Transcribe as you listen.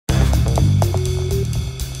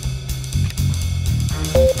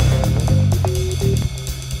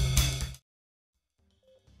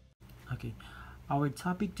Our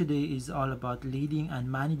topic today is all about leading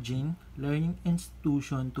and managing learning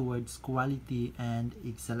institution towards quality and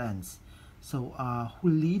excellence. Who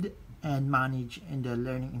lead and manage in the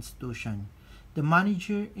learning institution? The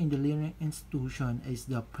manager in the learning institution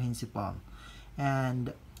is the principal,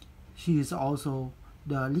 and she is also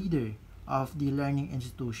the leader of the learning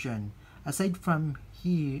institution. Aside from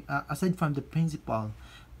the principal,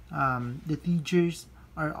 the teachers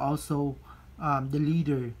are also the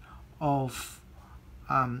leader of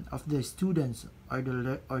the students or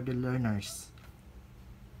the learners.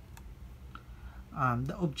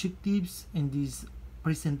 The objectives in this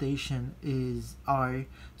presentation are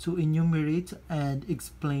to enumerate and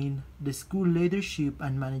explain the school leadership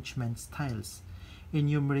and management styles,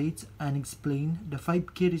 enumerate and explain the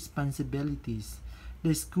 5 key responsibilities,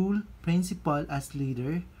 the school principal as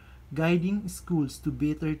leader, guiding schools to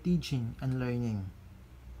better teaching and learning.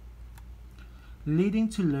 Leading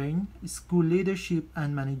to learn, school leadership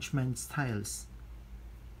and management styles.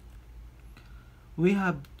 We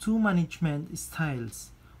have two management styles.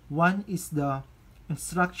 One is the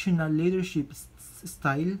instructional leadership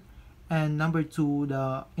style, and number two,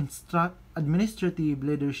 the administrative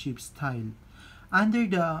leadership style. Under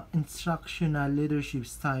the instructional leadership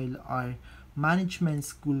style are management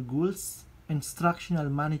school goals, instructional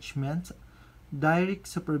management, direct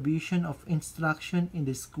supervision of instruction in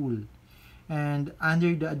the school. And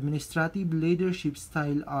under the administrative leadership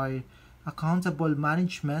style are accountable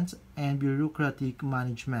management and bureaucratic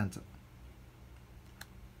management.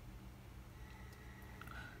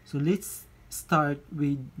 So let's start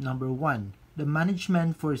with number one, the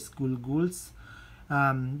management for school goals.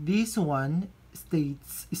 This one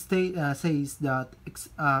says that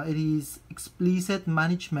it is explicit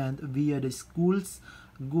management via the school's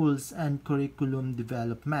goals and curriculum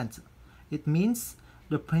development. It means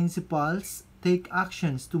the principals take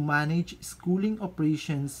actions to manage schooling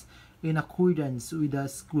operations in accordance with the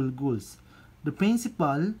school goals. The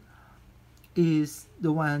principal is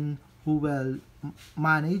the one who will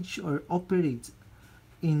manage or operate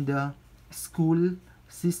in the school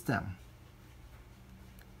system.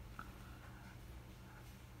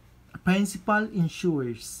 Principal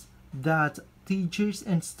ensures that teachers'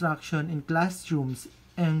 instruction in classrooms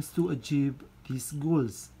aims to achieve these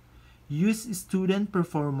goals. Use student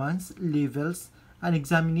performance levels and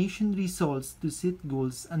examination results to set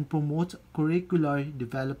goals and promote curricular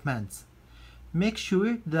developments. Make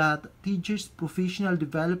sure that teachers' professional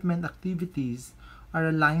development activities are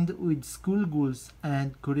aligned with school goals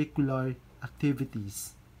and curricular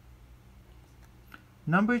activities.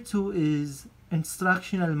 Number two is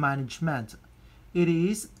instructional management. It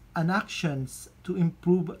is an actions to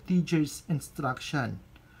improve teachers' instruction.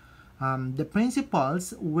 The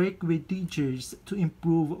principals work with teachers to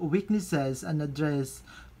improve weaknesses and address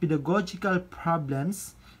pedagogical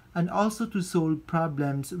problems, and also to solve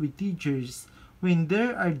problems with teachers when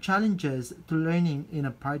there are challenges to learning in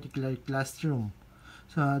a particular classroom.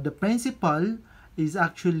 So the principal is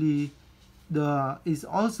actually is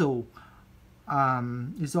also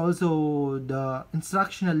the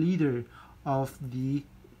instructional leader of the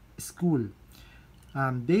school.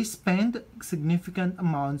 They spend significant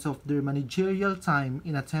amounts of their managerial time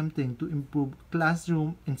in attempting to improve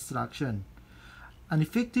classroom instruction. An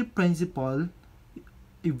effective principal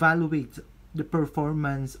evaluates the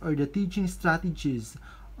performance or the teaching strategies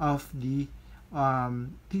of the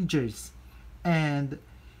teachers, and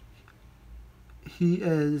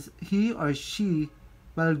he or she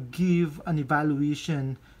will give an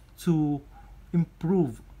evaluation to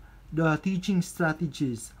improve the teaching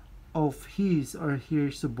strategies of his or her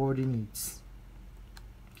subordinates.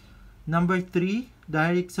 Number three,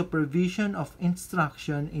 direct supervision of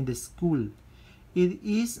instruction in the school. It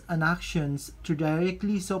is an action to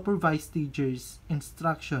directly supervise teachers'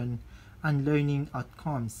 instruction and learning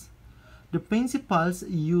outcomes. The principals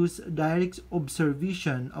use direct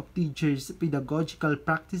observation of teachers' pedagogical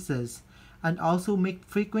practices and also make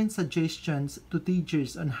frequent suggestions to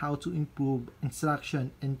teachers on how to improve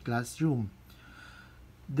instruction in classroom.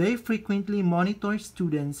 They frequently monitor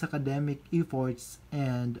students' academic efforts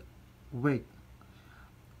and work.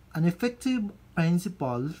 An effective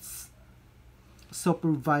principals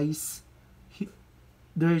supervise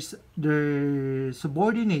their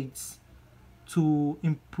subordinates to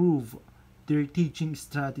improve their teaching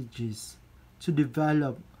strategies, to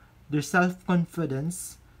develop their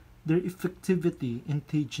self-confidence, their effectivity in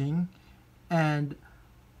teaching, and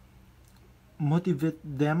motivate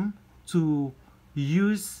them to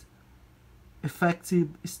use effective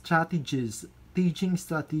strategies, teaching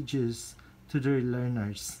strategies to their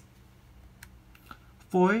learners.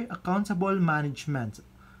 4. Accountable management.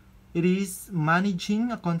 It is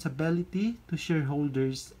managing accountability to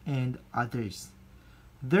shareholders and others.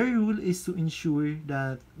 Their role is to ensure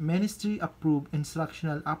that ministry-approved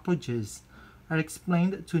instructional approaches are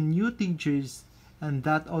explained to new teachers and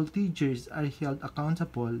that all teachers are held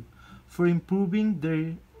accountable for improving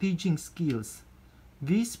their teaching skills.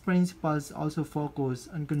 These principles also focus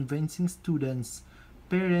on convincing students,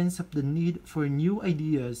 parents of the need for new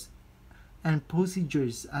ideas and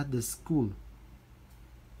procedures at the school.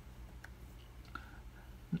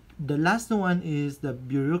 The last one is the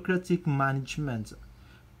bureaucratic management.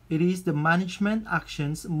 It is the management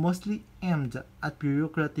actions mostly aimed at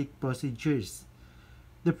bureaucratic procedures.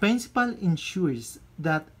 The principal ensures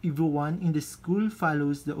that everyone in the school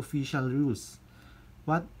follows the official rules.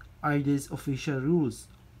 What are these official rules?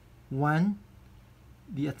 1.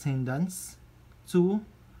 The attendance. 2.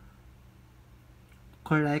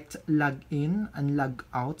 Correct log in and log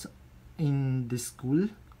out in the school.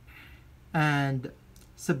 And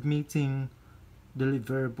submitting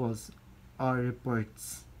deliverables or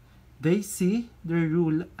reports. They see their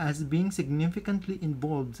role as being significantly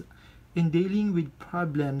involved in dealing with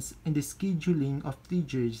problems in the scheduling of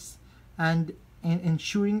teachers and in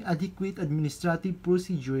ensuring adequate administrative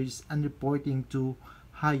procedures and reporting to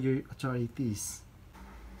higher authorities.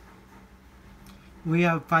 We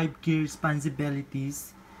have 5 key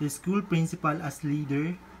responsibilities. The school principal as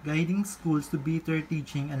leader, guiding schools to better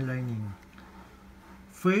teaching and learning.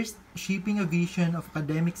 First, shaping a vision of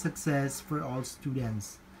academic success for all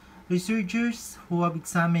students. Researchers who have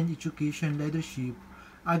examined education leadership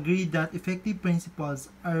agree that effective principals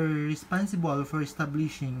are responsible for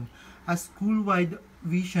establishing a school-wide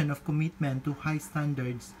vision of commitment to high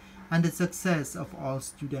standards and the success of all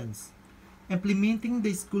students. Implementing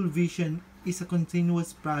the school vision is a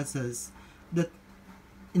continuous process that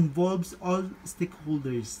involves all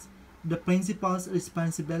stakeholders. The principal's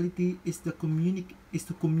responsibility is to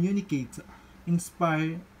communicate,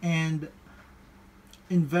 inspire, and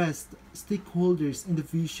invest stakeholders in the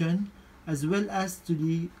vision, as well as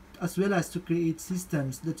to create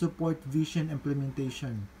systems that support vision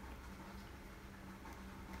implementation.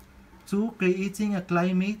 2. Creating a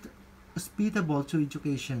climate hospitable to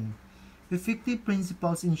education. Effective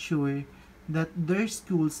principals ensure that their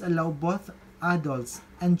schools allow both adults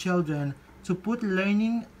and children to put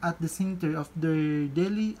learning at the center of their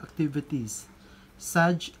daily activities.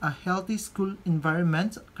 Such a healthy school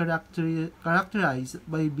environment characterized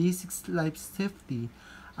by basic life safety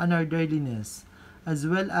and orderliness, as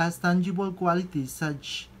well as tangible qualities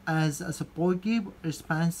such as a supportive,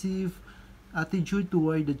 responsive attitude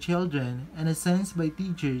toward the children and a sense by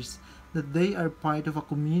teachers that they are part of a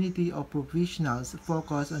community of professionals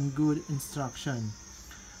focused on good instruction.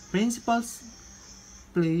 Principals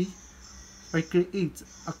play or create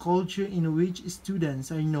a culture in which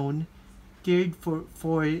students are known, cared for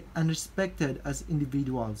and respected as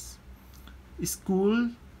individuals. School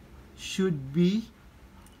should be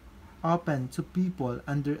open to people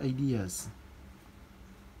and their ideas.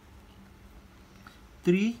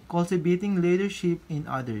 3. Cultivating leadership in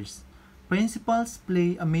others. Principals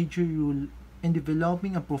play a major role in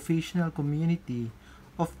developing a professional community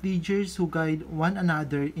of teachers who guide one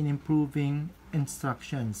another in improving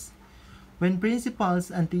instructions. When principals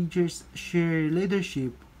and teachers share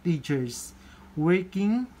leadership, teachers'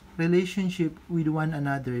 working relationship with one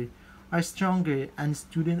another are stronger and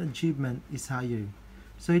student achievement is higher.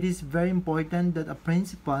 So it is very important that a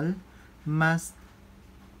principal must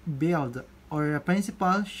build, or a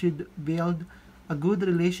principal should build a good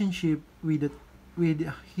relationship with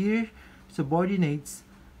her subordinates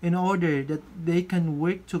in order that they can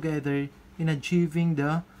work together in achieving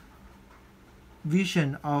the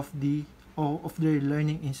vision of their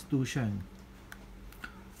learning institution.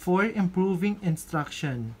 4. Improving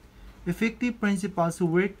instruction. Effective principals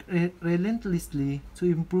work relentlessly to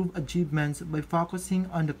improve achievements by focusing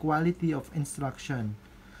on the quality of instruction.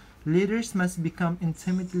 Leaders must become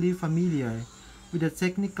intimately familiar with the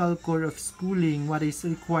technical core of schooling, what is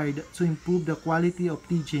required to improve the quality of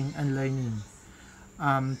teaching and learning.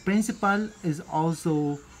 Principal is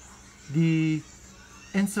also the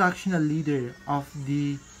instructional leader of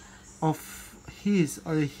his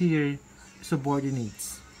or her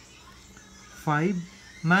subordinates. 5.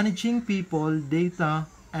 Managing people, data,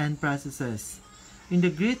 and processes. In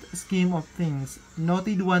the great scheme of things,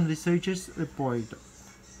 noted one researcher's report,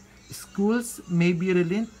 schools may be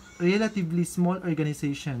relatively small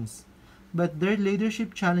organizations, but their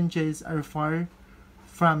leadership challenges are far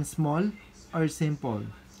from small or simple.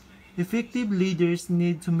 Effective leaders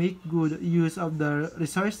need to make good use of the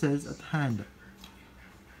resources at hand.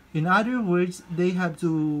 In other words, they have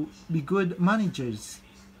to be good managers.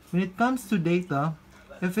 When it comes to data,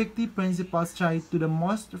 effective principals try to the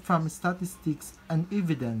most from statistics and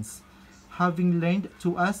evidence, having learned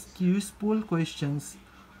to ask useful questions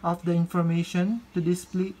of the information, to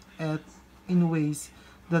display it in ways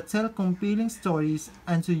that tell compelling stories,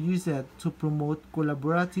 and to use it to promote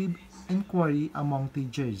collaborative inquiry among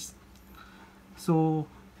teachers. So,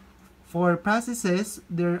 for processes,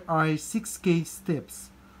 there are 6 key steps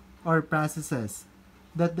or processes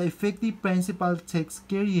that the effective principal takes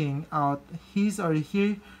carrying out his or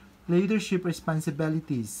her leadership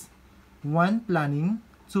responsibilities. 1. Planning.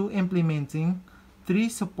 2. Implementing. 3.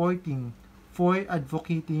 Supporting. 4.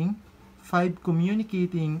 Advocating. 5.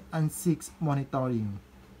 Communicating. And 6. Monitoring.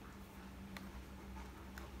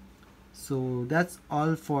 So that's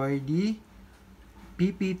all for the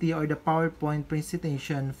PPT or the PowerPoint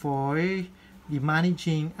presentation for the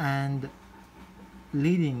managing and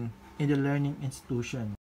leading in the learning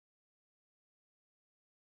institution.